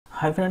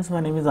Hi friends, my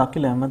name is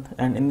Akil Ahmed,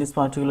 and in this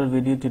particular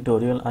video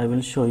tutorial I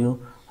will show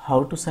you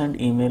how to send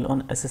email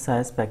on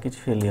SSIS package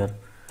failure.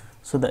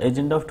 So the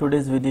agenda of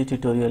today's video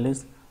tutorial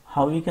is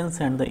how we can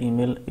send the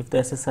email if the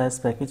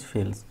SSIS package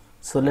fails.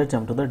 So let's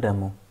jump to the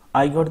demo.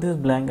 I got this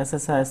blank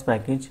SSIS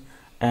package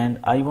and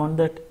I want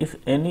that if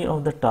any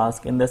of the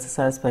tasks in the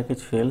SSIS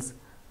package fails,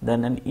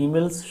 then an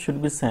email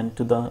should be sent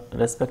to the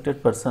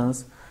respected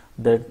persons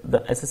that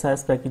the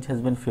SSIS package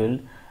has been failed,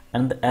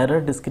 and the error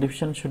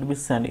description should be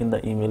sent in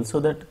the email so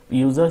that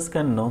users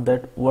can know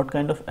that what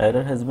kind of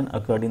error has been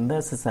occurred in the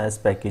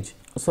SSIS package.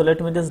 So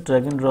let me just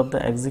drag and drop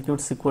the execute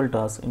SQL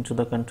task into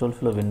the control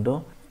flow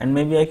window, and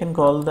maybe I can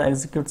call the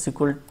execute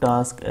SQL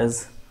task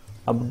as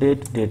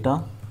update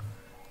data,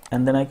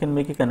 and then I can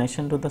make a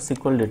connection to the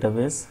SQL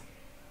database.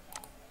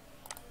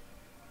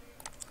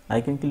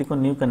 I can click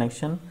on new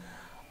connection.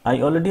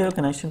 I already have a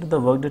connection to the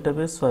work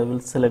database, so I will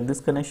select this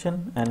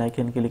connection and I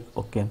can click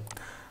OK.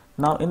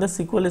 Now in the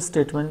SQL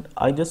statement,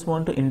 I just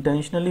want to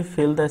intentionally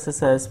fail the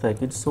SSIS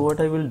package. So what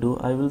I will do,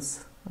 I will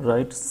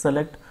write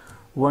select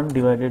 1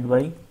 divided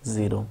by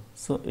 0.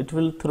 So it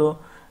will throw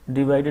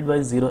divided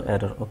by 0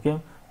 error. Okay.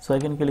 So I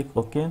can click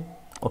OK.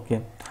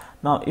 Okay.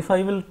 Now if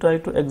I will try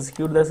to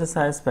execute the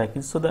SSIS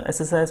package, so the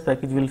SSIS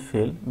package will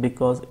fail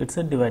because it's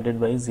a divided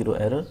by 0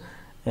 error.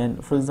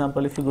 And for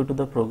example, if you go to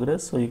the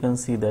progress, so you can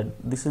see that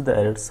this is the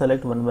error,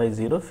 select 1 by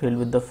 0 failed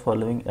with the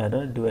following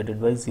error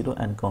divided by 0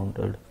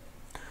 encountered.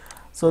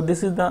 So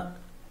this is the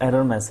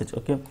error message.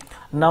 Okay,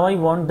 now I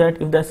want that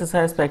if the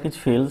SSIS package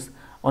fails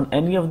on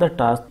any of the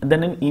tasks,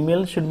 then an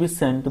email should be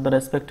sent to the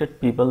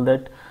respected people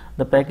that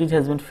the package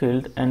has been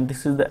failed and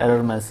this is the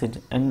error message,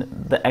 and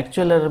the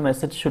actual error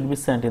message should be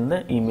sent in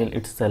the email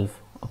itself.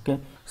 Okay,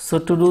 so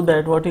to do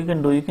that, what you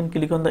can do, you can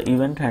click on the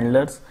event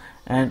handlers,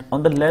 and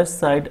on the left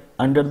side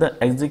under the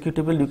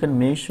executable you can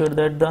make sure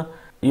that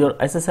your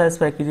SSIS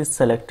package is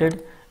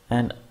selected,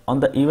 and on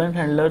the event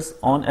handlers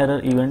on error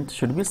event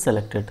should be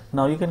selected.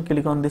 Now you can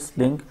click on this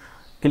link,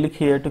 click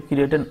here to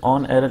create an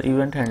on error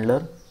event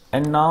handler,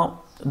 and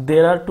now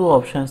there are two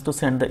options to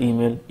send the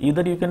email.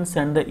 Either you can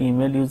send the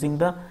email using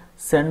the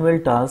send mail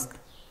task,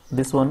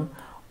 this one,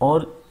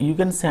 or you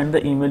can send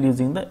the email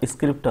using the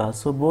script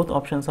task. So both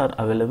options are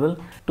available.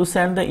 To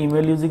send the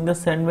email using the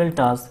send mail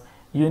task,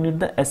 you need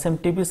the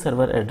SMTP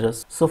server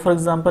address. So for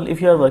example,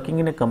 if you are working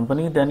in a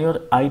company, then your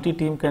IT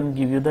team can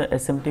give you the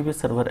SMTP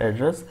server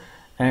address,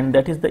 and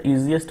that is the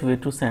easiest way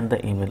to send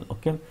the email.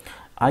 Okay,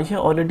 I have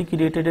already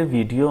created a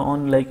video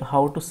on like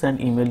how to send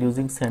email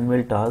using send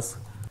mail task,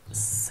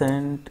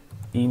 send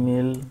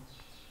email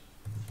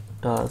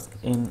task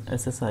in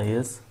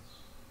SSIS.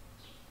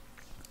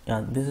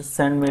 Yeah, this is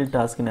send mail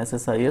task in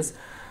SSIS.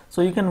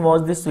 So you can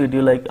watch this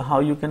video like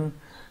how you can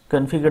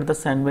configure the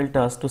send mail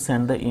task to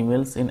send the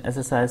emails in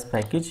SSIS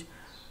package.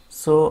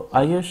 So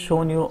I have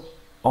shown you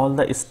all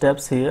the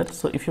steps here,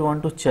 so if you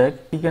want to check,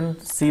 you can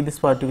see this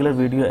particular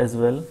video as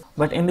well.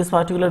 But in this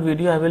particular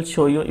video I will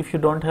show you, if you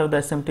don't have the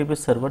SMTP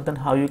server, then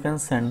how you can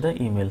send the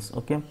emails.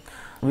 Okay,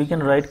 we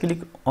can right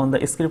click on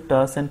the script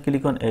task and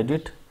click on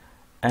edit,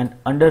 and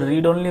under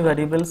read only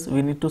variables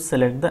we need to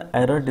select the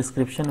error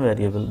description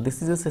variable.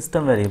 This is a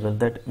system variable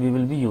that we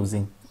will be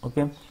using.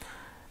 Okay,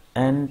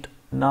 and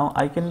now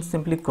I can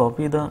simply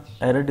copy the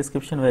error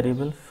description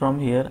variable from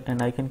here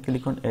and I can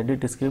click on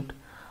edit script.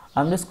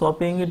 I'm just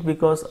copying it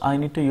because I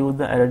need to use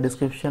the error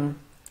description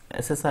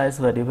SSIS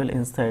variable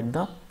inside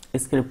the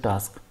script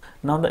task.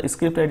 Now the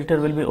script editor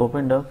will be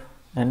opened up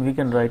and we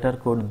can write our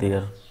code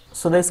there.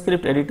 So the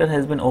script editor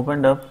has been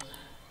opened up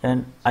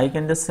and I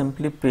can just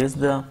simply paste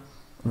the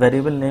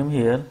variable name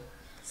here,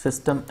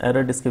 system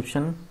error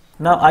description.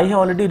 Now I have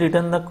already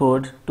written the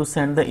code to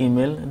send the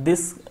email.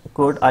 This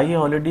code I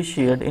have already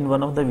shared in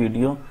one of the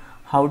video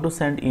how to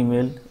send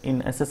email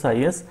in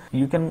SSIS.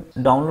 You can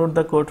download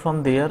the code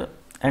from there,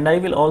 and I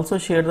will also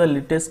share the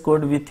latest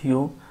code with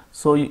you,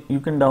 so you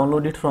can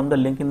download it from the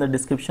link in the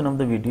description of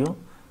the video.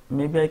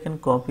 Maybe I can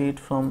copy it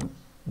from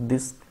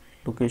this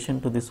location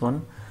to this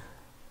one,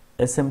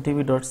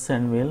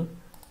 smtp.sendmail,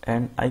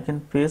 and I can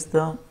paste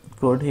the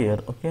code here.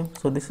 Okay,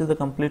 so this is the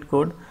complete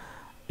code.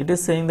 It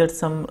is saying that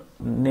some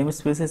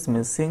namespace is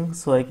missing,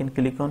 so I can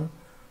click on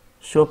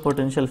show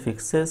potential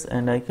fixes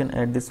and I can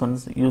add this one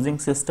using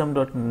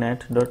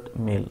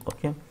system.net.mail.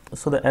 Okay,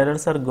 so the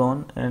errors are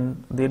gone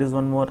and there is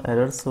one more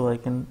error, so I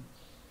can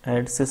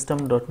add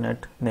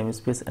system.net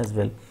namespace as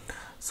well.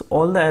 So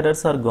all the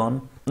errors are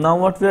gone. Now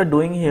what we are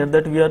doing here,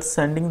 that we are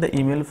sending the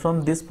email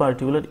from this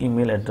particular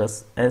email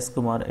address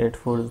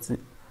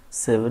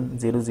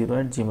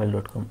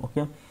skumar84700@gmail.com.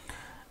 okay,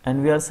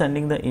 and we are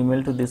sending the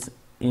email to this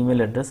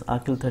email address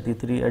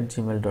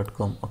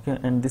akil33@gmail.com. okay,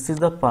 and this is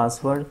the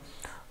password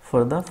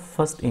for the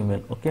first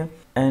email. Okay,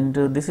 and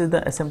this is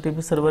the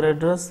SMTP server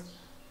address,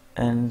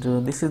 and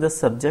this is the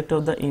subject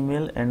of the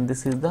email, and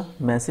this is the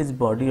message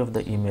body of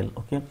the email.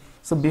 Okay,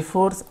 so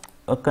before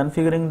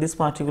configuring this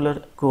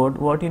particular code,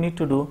 what you need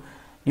to do,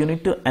 you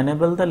need to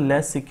enable the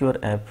less secure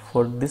app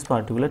for this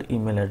particular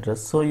email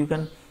address. So you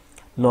can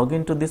log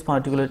into this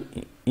particular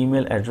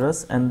email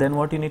address, and then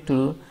what you need to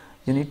do,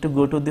 you need to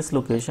go to this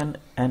location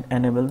and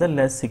enable the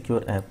less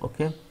secure app.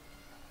 Okay,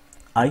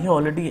 I have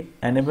already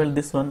enabled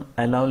this one,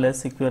 allow less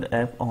secure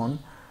app on,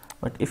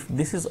 but if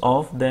this is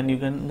off, then you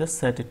can just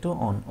set it to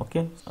on.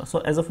 Okay, so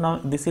as of now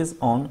this is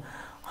on,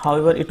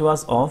 however it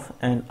was off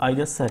and I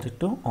just set it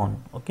to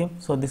on. Okay,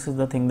 so this is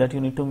the thing that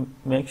you need to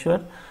make sure.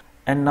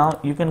 And now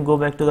you can go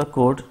back to the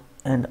code,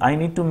 and I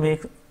need to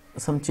make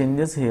some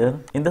changes here.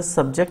 In the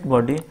subject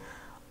body,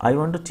 I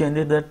want to change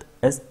it that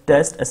as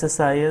test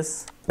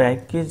SSIS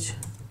package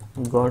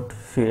got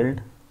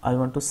failed. I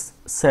want to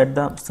set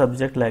the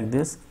subject like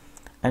this,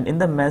 and in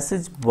the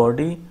message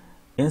body,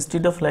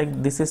 instead of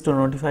like this is to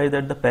notify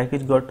that the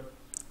package got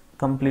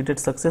completed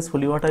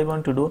successfully, what I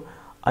want to do,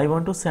 I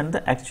want to send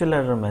the actual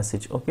error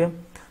message. Okay,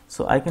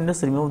 so I can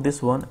just remove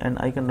this one and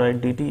I can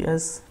write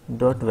dts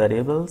dot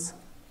variables,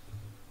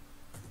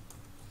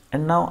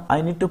 and now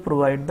I need to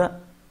provide the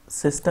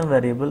system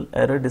variable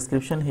error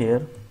description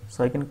here.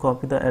 So I can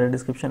copy the error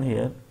description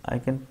here, I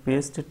can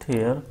paste it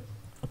here.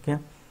 Okay,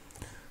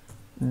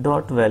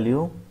 dot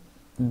value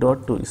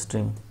dot to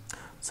string.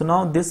 So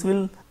now this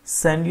will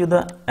send you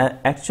the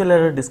actual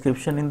error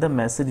description in the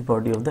message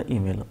body of the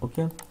email.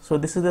 Okay, so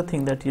this is the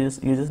thing that you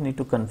just need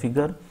to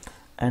configure,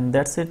 and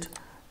that's it.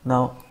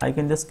 Now I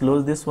can just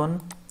close this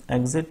one,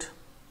 exit,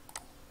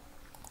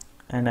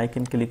 and I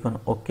can click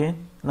on OK.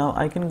 Now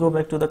I can go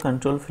back to the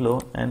control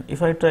flow, and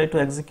if I try to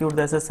execute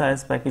the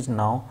SSIS package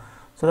now,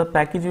 so the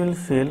package will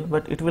fail,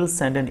 but it will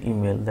send an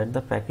email that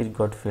the package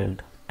got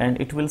failed,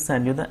 and it will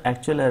send you the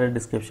actual error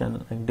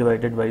description like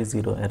divided by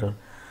 0 error.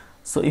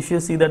 So if you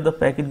see that the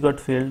package got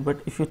failed,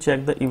 but if you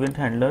check the event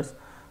handlers,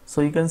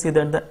 so you can see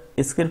that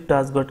the script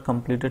task got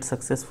completed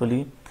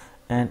successfully.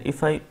 And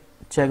if I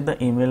check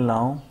the email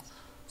now,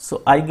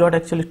 so I got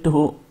actually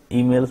 2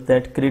 emails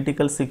that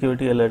critical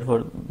security alert for,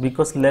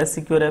 because less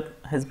secure app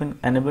has been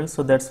enabled,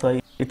 so that's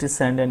why it is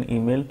sent an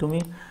email to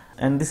me.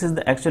 And this is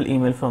the actual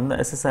email from the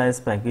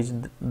SSIS package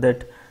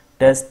that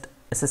test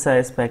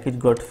SSIS package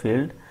got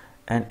failed,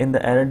 and in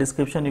the error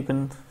description you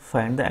can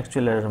find the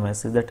actual error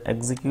message that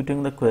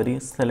executing the query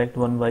select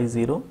 1 by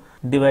 0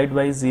 divide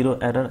by 0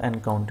 error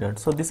encountered.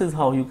 So this is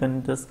how you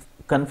can just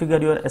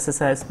configure your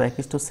SSIS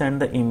package to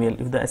send the email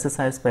if the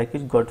SSIS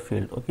package got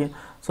failed. Okay,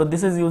 so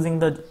this is using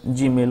the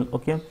Gmail,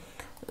 okay,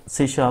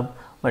 C#,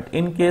 but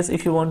in case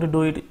if you want to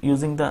do it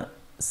using the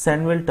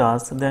sendmail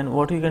task, then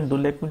what you can do,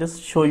 let me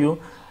just show you.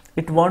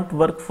 It won't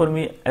work for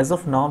me as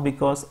of now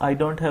because I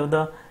don't have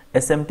the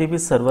SMTP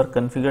server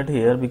configured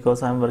here,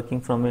 because I'm working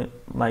from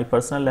my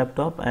personal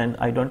laptop and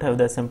I don't have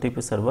the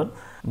SMTP server.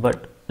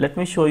 But let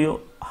me show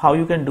you how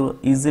you can do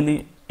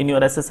easily in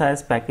your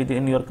SSIS package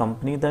in your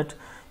company, that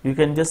you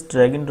can just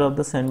drag and drop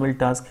the sendmail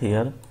task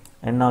here,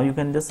 and now you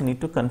can just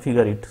need to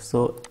configure it.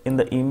 So in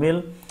the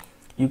email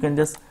you can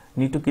just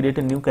need to create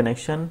a new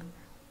connection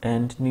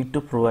and need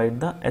to provide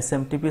the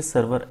SMTP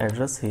server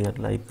address here,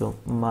 like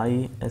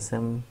my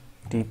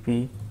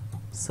smtp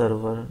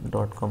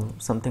server.com,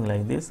 something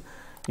like this.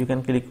 You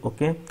can click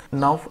OK.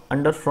 Now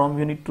under from,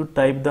 you need to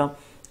type the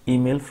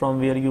email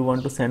from where you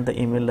want to send the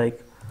email, like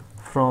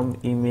from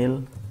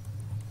email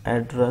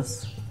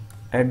address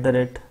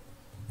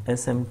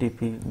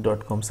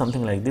 @smtp.com,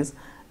 something like this.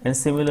 And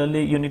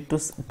similarly you need to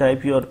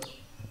type your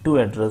to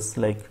address,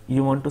 like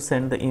you want to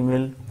send the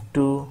email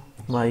to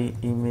my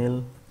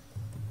email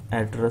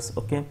address.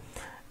 Okay,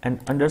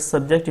 and under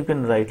subject you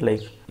can write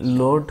like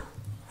load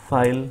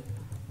file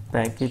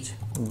package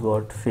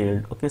got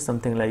failed. Okay,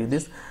 something like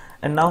this.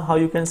 And now how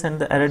you can send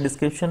the error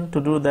description?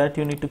 To do that,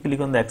 you need to click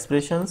on the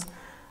expressions,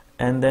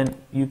 and then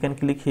you can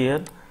click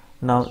here.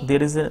 Now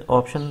there is an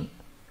option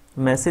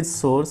message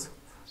source.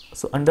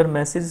 So under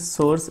message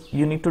source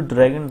you need to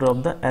drag and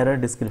drop the error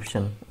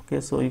description.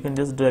 Okay, so you can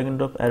just drag and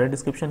drop error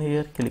description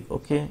here, click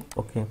OK.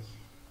 Okay,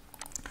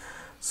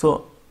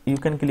 so you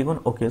can click on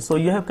OK. So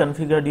you have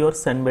configured your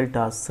sendmail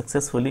task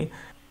successfully,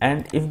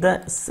 and if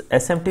the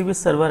SMTP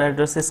server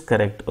address is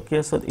correct,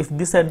 okay, so if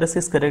this address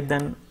is correct,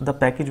 then the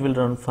package will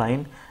run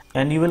fine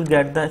and you will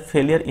get the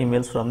failure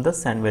emails from the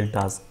sendmail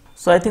task.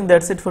 So I think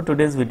that's it for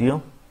today's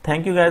video.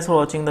 Thank you guys for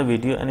watching the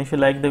video, and if you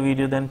like the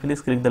video, then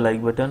please click the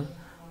like button.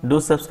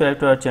 Do subscribe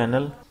to our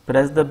channel,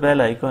 press the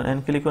bell icon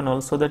and click on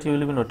all so that you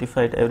will be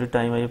notified every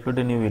time I upload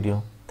a new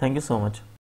video. Thank you so much.